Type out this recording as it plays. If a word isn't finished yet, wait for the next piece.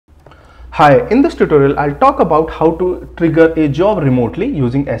Hi, in this tutorial I'll talk about how to trigger a job remotely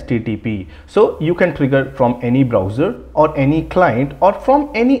using HTTP. So you can trigger from any browser or any client or from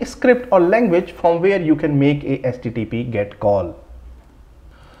any script or language from where you can make a HTTP GET call.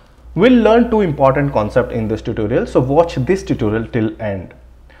 We'll learn two important concepts in this tutorial, so watch this tutorial till end.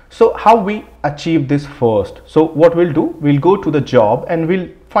 So how we achieve this first? So what we'll do, we'll go to the job and we'll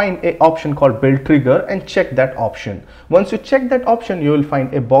find a option called build trigger and check that option. Once you check that option, you will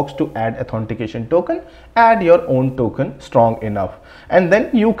find a box to add authentication token. Add your own token strong enough, and then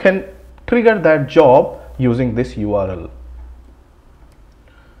you can trigger that job using this URL.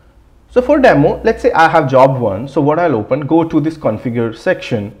 So for demo, let's say I have job 1. So what I'll open, go to this configure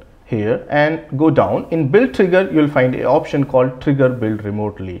section here and go down. In build trigger, you'll find an option called trigger build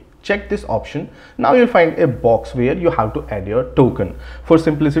remotely. Check this option. Now you'll find a box where you have to add your token. For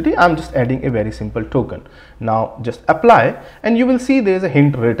simplicity, I'm just adding a very simple token. Now just apply and you will see there's a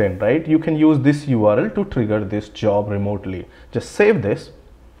hint written, right? You can use this URL to trigger this job remotely. Just save this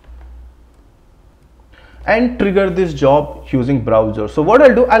and trigger this job using browser. So what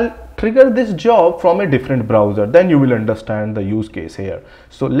I'll do, I'll trigger this job from a different browser, then you will understand the use case here.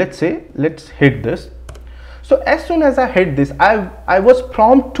 So let's hit this. So as soon as I hit this, I was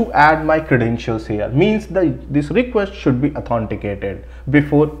prompted to add my credentials here. Means this request should be authenticated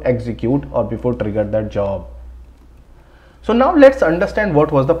before execute or before trigger that job. So now let's understand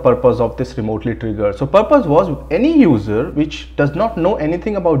what was the purpose of this remotely trigger. So purpose was any user which does not know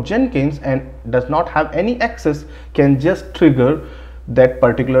anything about Jenkins and does not have any access can just trigger that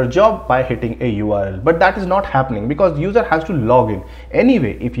particular job by hitting a URL. But that is not happening because user has to log in.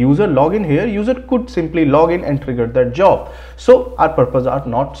 Anyway, if user log in here, user could simply log in and trigger that job. So our purpose are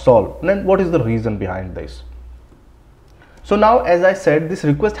not solved. Then what is the reason behind this? So now, as I said, this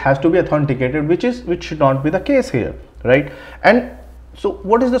request has to be authenticated, which should not be the case here, right? And so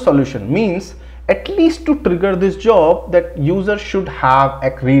what is the solution? Means at least to trigger this job, that user should have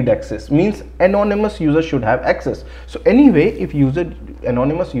a read access, means anonymous user should have access. So anyway, if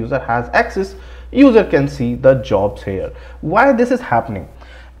anonymous user has access, user can see the jobs here. Why this is happening?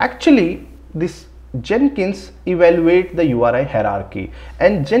 Actually, this Jenkins evaluate the URI hierarchy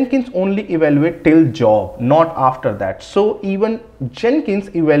and Jenkins only evaluate till job, not after that. So even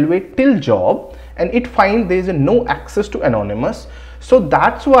Jenkins evaluate till job and it find there is no access to anonymous. So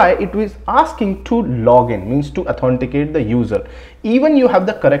that's why it was asking to log in, means to authenticate the user. Even you have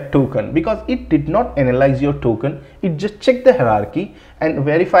the correct token, because it did not analyze your token, it just checked the hierarchy and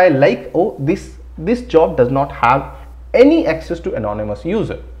verify like, oh, this job does not have any access to anonymous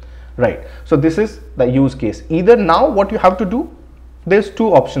user. Right, so this is the use case. Either now what you have to do, there's two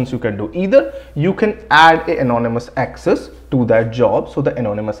options you can do. Either you can add an anonymous access to that job, so the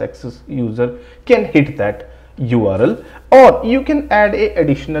anonymous access user can hit that URL, or you can add a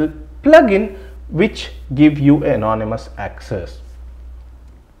additional plugin which give you anonymous access.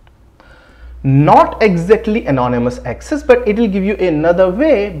 Not exactly anonymous access, but it will give you another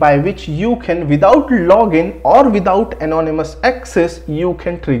way by which you can, without login or without anonymous access, you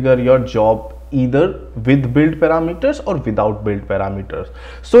can trigger your job either with build parameters or without build parameters.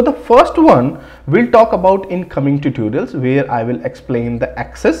 So the first one we'll talk about in coming tutorials, where I will explain the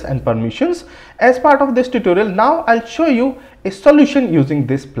access and permissions. As part of this tutorial, now I'll show you a solution using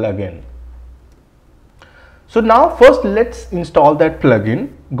this plugin. So now first let's install that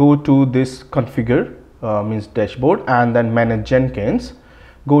plugin. Go to this configure, means dashboard, and then manage Jenkins.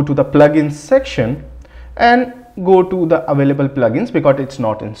 Go to the plugins section and go to the available plugins because it's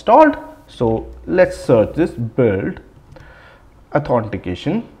not installed. So let's search this build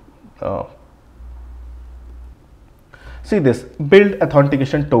authentication. See this build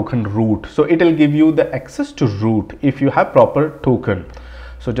authentication token root. So it will give you the access to root if you have proper token.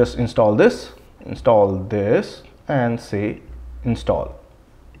 So just install this and say install.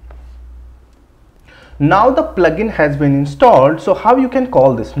 Now the plugin has been installed. So how you can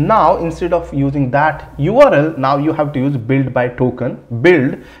call this? Now instead of using that URL, now you have to use build by token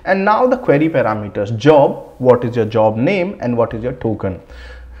build, and now the query parameters job, what is your job name and what is your token.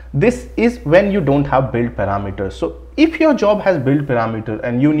 This is when you don't have build parameters. So if your job has build parameter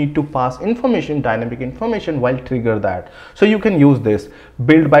and you need to pass information, dynamic information while trigger that, so you can use this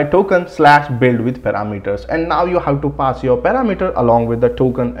build by token / build with parameters, and now you have to pass your parameter along with the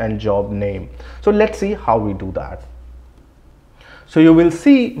token and job name. So let's see how we do that. So you will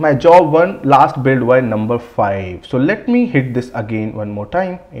see my job 1 last build by number 5. So let me hit this again one more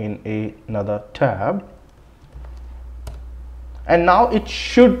time in another tab, and now it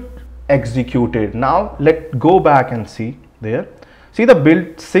should execute it. Now let's go back and see there. See the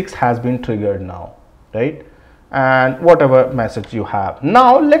build 6 has been triggered now, right? And whatever message you have.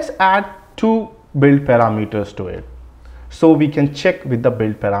 Now let's add two build parameters to it. So we can check with the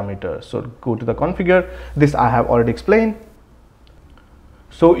build parameter. So go to the configure. This I have already explained.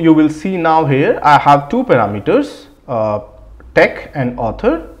 So you will see now here I have two parameters, tech and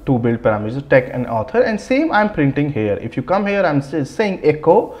author, two build parameters, tech and author, and same I'm printing here. If you come here, I'm still saying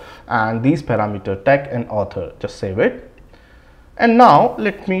echo and these parameter tech and author. Just save it. And now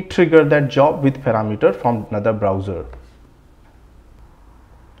let me trigger that job with parameter from another browser.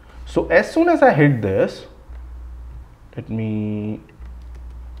 So as soon as I hit this, let me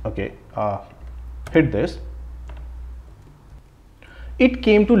hit this, it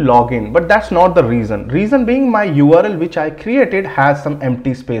came to login, but that's not the reason being my URL which I created has some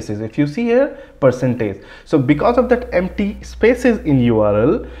empty spaces. If you see here, percentage, so because of that empty spaces in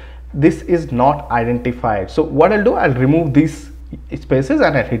URL, this is not identified. So what I'll do, I'll remove these spaces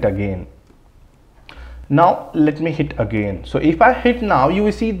and I'll hit again. Now let me hit again. So if I hit now, you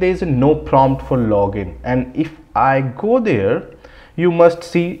will see there is no prompt for login, and if I go there, you must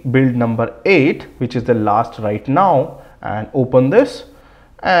see build number 8, which is the last right now, and open this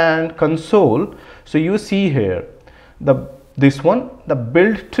and console. So you see here this one, the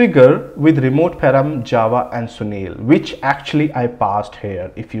build trigger with remote param Java and Sunil, which actually I passed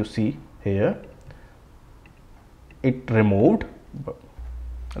here. If you see here, it removed.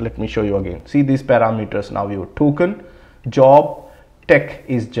 Let me show you again. See these parameters now. Your token, job, tech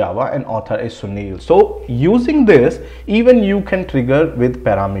is Java and author is Sunil. So using this, even you can trigger with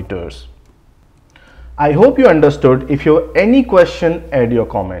parameters. I hope you understood. If you have any question, add your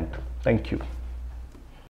comment. Thank you.